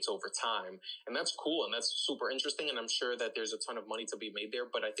appreciates over time. And that's cool and that's super interesting. And I'm sure that there's a ton of money to be made there.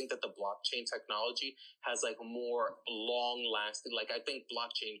 But I think that the blockchain technology has more long lasting, I think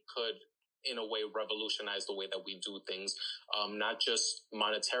blockchain could in a way revolutionize the way that we do things, not just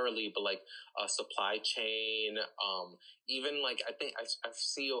monetarily, but supply chain, even I think I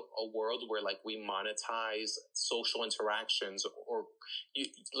see a world where we monetize social interactions, or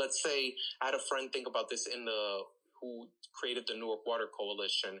let's say I had a friend think about this who created the Newark Water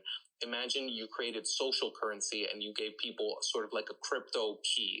Coalition. Imagine you created social currency and you gave people sort of a crypto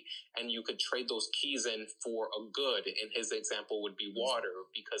key, and you could trade those keys in for a good. In his example would be water,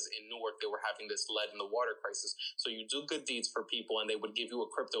 because in Newark they were having this lead in the water crisis. So you do good deeds for people and they would give you a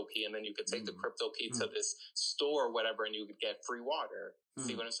crypto key, and then you could take the crypto key to this store or whatever and you could get free water.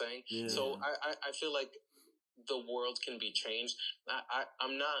 See what I'm saying? Yeah. So I feel like the world can be changed.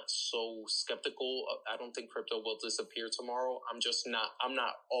 I'm not so skeptical. I don't think crypto will disappear tomorrow. I'm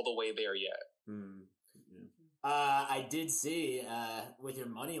not all the way there yet. I did see, with your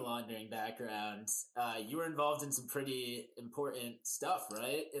money laundering background, you were involved in some pretty important stuff,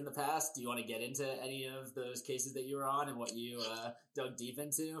 right, in the past. Do you want to get into any of those cases that you were on and what you dug deep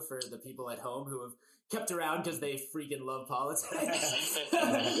into for the people at home who have kept around because they freaking love politics?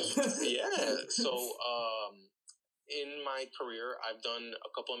 Yeah. So, in my career, I've done a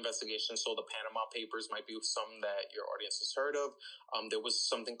couple investigations. So the Panama Papers might be some that your audience has heard of. There was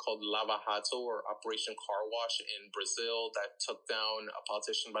something called Lava Jato, or Operation Car Wash, in Brazil that took down a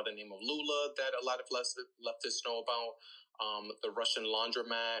politician by the name of Lula that a lot of leftists know about. The Russian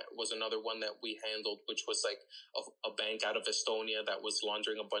laundromat was another one that we handled, which was like a bank out of Estonia that was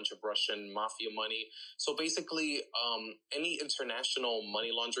laundering a bunch of Russian mafia money. So basically, any international money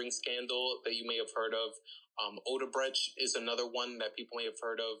laundering scandal that you may have heard of. Odebrecht is another one that people may have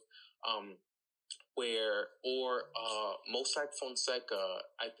heard of, Mossack Fonseca.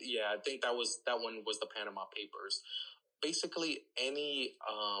 I think that one was the Panama Papers. Basically, any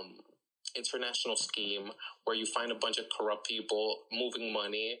international scheme where you find a bunch of corrupt people moving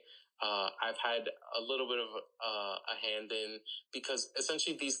money. I've had a little bit of a hand in, because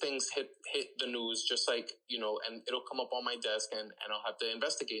essentially these things hit the news, just like, and it'll come up on my desk, and I'll have to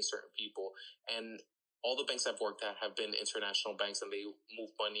investigate certain people. And all the banks I've worked at have been international banks, and they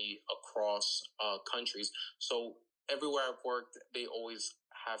move money across countries. So everywhere I've worked, they always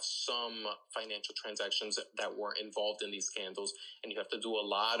have some financial transactions that were involved in these scandals, and you have to do a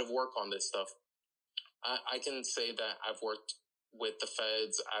lot of work on this stuff. I can say that I've worked with the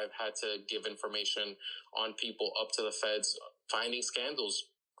feds. I've had to give information on people up to the feds, finding scandals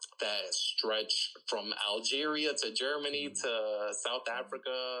that stretch from Algeria to Germany to South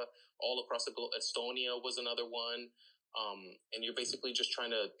Africa, all across the globe. Estonia was another one. And you're basically just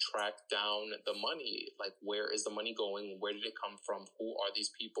trying to track down the money. Like, where is the money going? Where did it come from? Who are these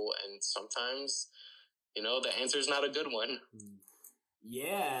people? And sometimes, the answer is not a good one.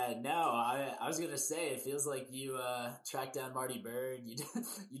 Yeah, no, I was gonna say, it feels like you tracked down Marty Bird. You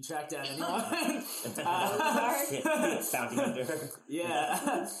tracked down anyone. Bounty hunter.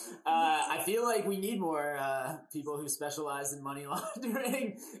 Yeah, I feel like we need more people who specialize in money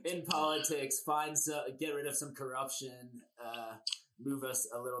laundering in politics. Get rid of some corruption. Move us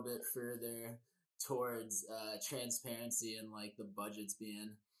a little bit further towards transparency and like the budgets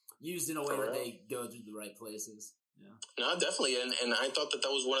being used in a way that they go through the right places. Yeah. No, definitely. And I thought that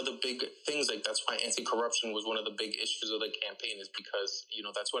was one of the big things. Like, that's why anti-corruption was one of the big issues of the campaign, is because,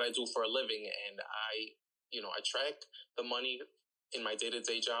 that's what I do for a living. And I track the money in my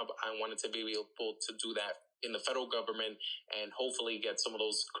day-to-day job. I wanted to be able to do that in the federal government, and hopefully get some of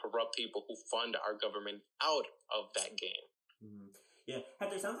those corrupt people who fund our government out of that game. Mm-hmm. Yeah,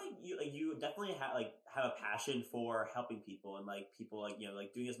 Hector, it sounds like you definitely have a passion for helping people, and people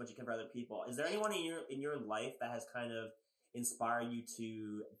doing as much as you can for other people. Is there anyone in your life that has kind of inspired you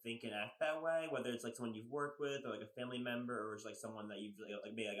to think and act that way? Whether it's like someone you've worked with, or like a family member, or it's like someone that you've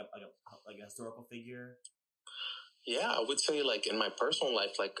maybe like a historical figure. Yeah, I would say in my personal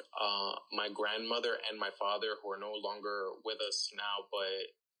life, my grandmother and my father, who are no longer with us now,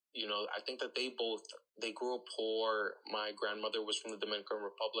 but I think that they grew up poor. My grandmother was from the Dominican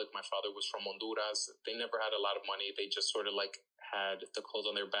Republic. My father was from Honduras. They never had a lot of money. They just sort of had the clothes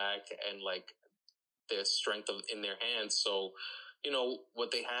on their back and their strength in their hands. So,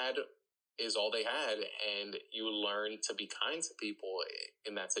 what they had is all they had, and you learn to be kind to people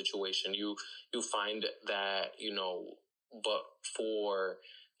in that situation. You find that, but for,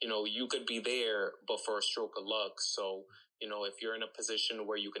 you could be there, but for a stroke of luck. So, if you're in a position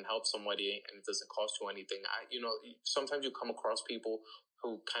where you can help somebody and it doesn't cost you anything, sometimes you come across people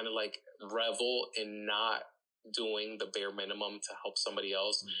who kind of revel in not doing the bare minimum to help somebody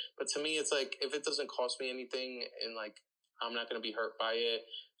else. Mm-hmm. But to me, it's if it doesn't cost me anything and I'm not going to be hurt by it,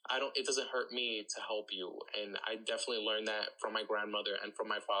 it doesn't hurt me to help you. And I definitely learned that from my grandmother and from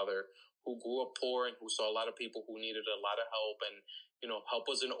my father, who grew up poor and who saw a lot of people who needed a lot of help, and help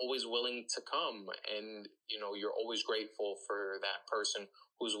wasn't always willing to come. And, you're always grateful for that person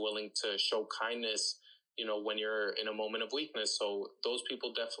who's willing to show kindness, when you're in a moment of weakness. So those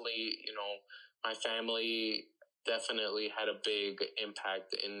people definitely, my family definitely had a big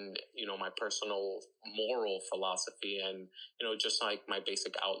impact in, my personal moral philosophy and, just my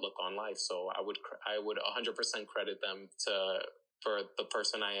basic outlook on life. So I would 100% credit them for the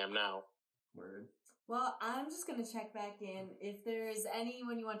person I am now. Word. Well, I'm just going to check back in if there's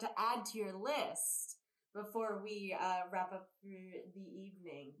anyone you want to add to your list before we wrap up through the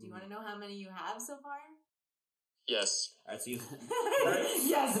evening. Do you want to know how many you have so far? Yes. All right, so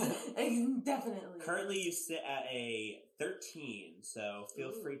yes, definitely. Currently, you sit at a 13, so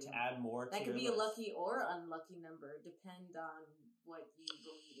feel free to add more to that could be list. A lucky or unlucky number, depend on what you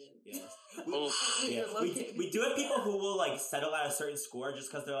believe in. Yes. We do have people who will settle at a certain score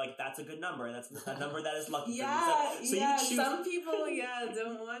just because they're that's a good number, and that's a number that is lucky for me. So you choose. Some people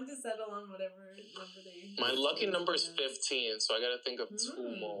don't want to settle on whatever number they. My lucky number is 15, so I got to think of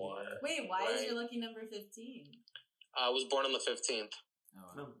two more. Wait, why is your lucky number 15? I was born on the 15th.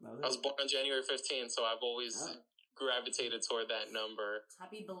 Oh, wow. I was born on January 15th, so I've always gravitated toward that number.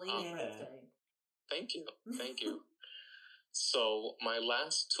 Happy belated birthday. Thank you. So my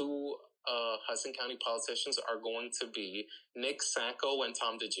last two Hudson County politicians are going to be Nick Sacco and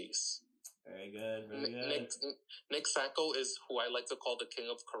Tom DeGise. Very good. Very good. Nick Sacco is who I like to call the king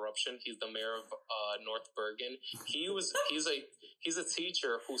of corruption. He's the mayor of North Bergen. He's a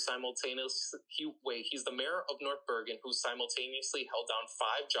teacher who he's the mayor of North Bergen who simultaneously held down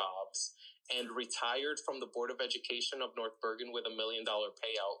 5 jobs and retired from the Board of Education of North Bergen with $1 million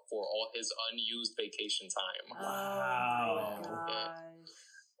payout for all his unused vacation time. Wow. Oh my gosh.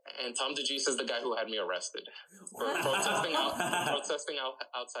 And Tom DeGise is the guy who had me arrested for protesting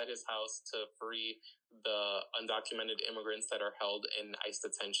outside his house to free the undocumented immigrants that are held in ICE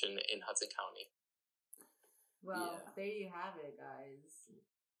detention in Hudson County. Well, there you have it, guys.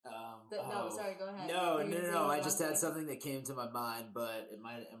 No, sorry, go ahead. No. I just had something that came to my mind, but it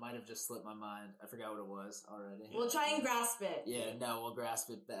might have just slipped my mind. I forgot what it was already. We'll try and grasp it. Yeah, no, we'll grasp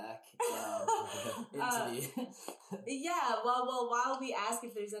it back. Well, while we ask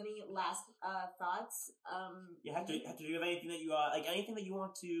if there's any last thoughts, you have to do you have anything that you anything that you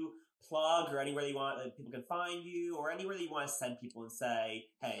want to plug, or anywhere you want that people can find you, or anywhere that you want to send people and say,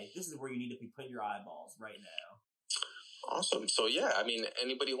 hey, this is where you need to be putting your eyeballs right now. Awesome. So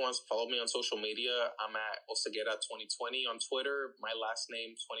anybody who wants to follow me on social media, I'm at Oseguera2020 on Twitter. My last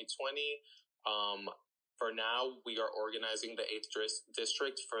name 2020. For now, we are organizing the 8th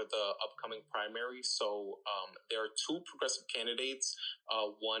district for the upcoming primary. So there are 2 progressive candidates.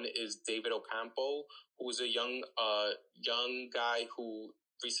 One is David Ocampo, who is a young guy who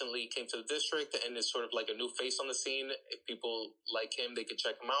recently came to the district and is sort of like a new face on the scene. If people like him, they can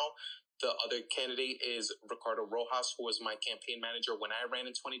check him out. The other candidate is Ricardo Rojas, who was my campaign manager when I ran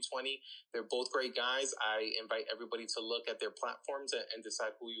in 2020. They're both great guys. I invite everybody to look at their platforms and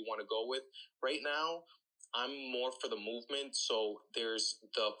decide who you want to go with. Right now, I'm more for the movement. So there's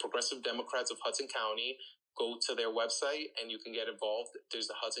the Progressive Democrats of Hudson County. Go to their website and you can get involved. There's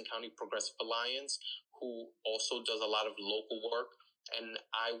the Hudson County Progressive Alliance, who also does a lot of local work. And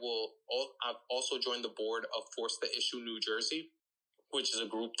I've also joined the board of Force the Issue New Jersey, which is a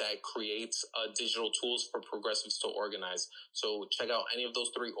group that creates digital tools for progressives to organize. So check out any of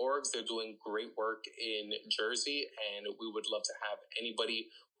those 3 orgs. They're doing great work in Jersey, and we would love to have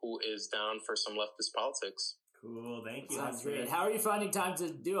anybody who is down for some leftist politics. Cool, thank you. Sounds great. How are you finding time to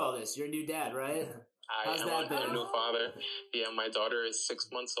do all this? You're a new dad, right? I am a new father. Yeah, my daughter is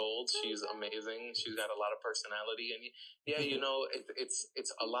 6 months old. She's amazing. She's got a lot of personality, and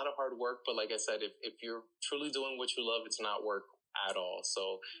it's a lot of hard work. But like I said, if you're truly doing what you love, it's not work at all.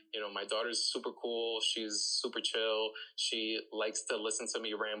 So, my daughter's super cool. She's super chill. She likes to listen to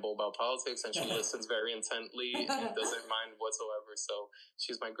me ramble about politics, and she listens very intently and doesn't mind whatsoever. So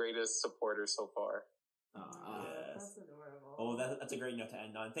she's my greatest supporter so far. That's adorable. Oh, that's a great note to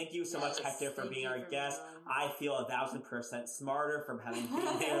end on. Thank you so much, Hector, for being our guest. I feel 1,000% smarter from having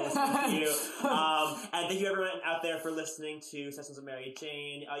been here listening to you. And thank you everyone out there for listening to Sessions of Mary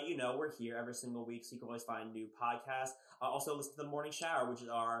Jane. We're here every single week, so you can always find new podcasts. Also listen to The Morning Shower, which is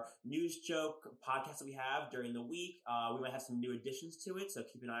our news joke podcast that we have during the week. We might have some new additions to it, so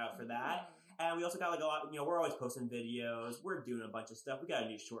keep an eye out for that. And we also got a lot, we're always posting videos. We're doing a bunch of stuff. We got a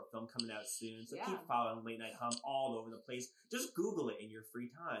new short film coming out soon. So keep following Late Night Hum all over the place. Just Google it in your free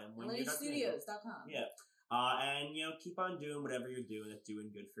time. LAstudios.com. Yeah. And, keep on doing whatever you're doing that's doing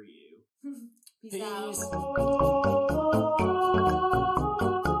good for you. Peace out.